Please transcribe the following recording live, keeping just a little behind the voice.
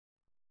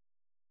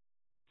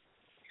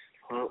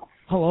Hello?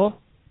 Hello?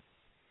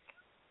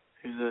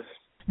 Who's this?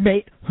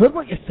 Mate, heard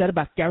what you said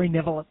about Gary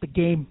Neville at the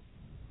game.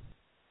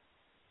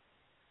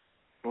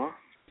 What?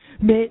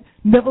 Mate,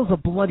 Neville's a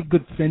bloody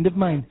good friend of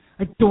mine.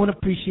 I don't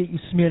appreciate you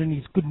smearing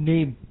his good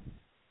name.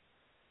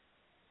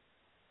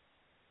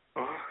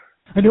 What?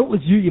 I know it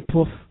was you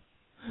puff.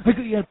 I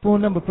got your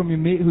phone number from your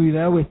mate who you're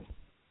there with.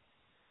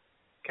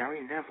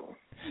 Gary Neville?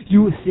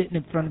 You were sitting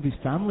in front of his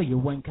family, you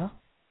wanker.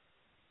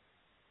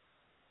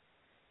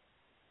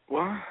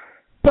 What?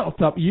 Belt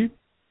up, you.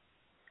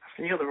 I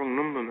think you got the wrong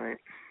number, mate.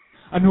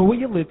 I know where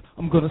you live.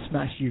 I'm gonna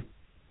smash you.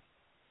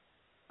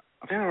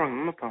 I think the wrong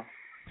number, pal.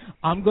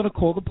 I'm gonna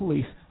call the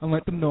police and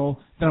let them know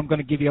that I'm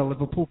gonna give you a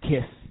Liverpool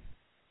kiss.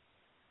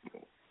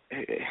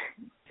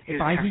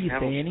 If I hear you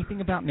say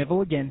anything about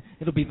Neville again,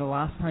 it'll be the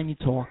last time you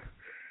talk.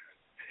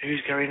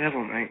 Who's Gary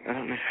Neville, mate? I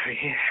don't know who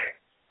he is.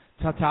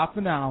 Ta-ta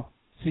for now.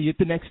 See you at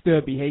the next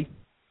derby, hey?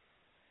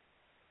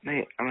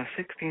 Mate, I'm a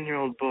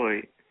 16-year-old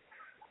boy.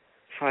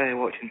 Friday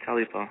watching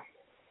telly, pal.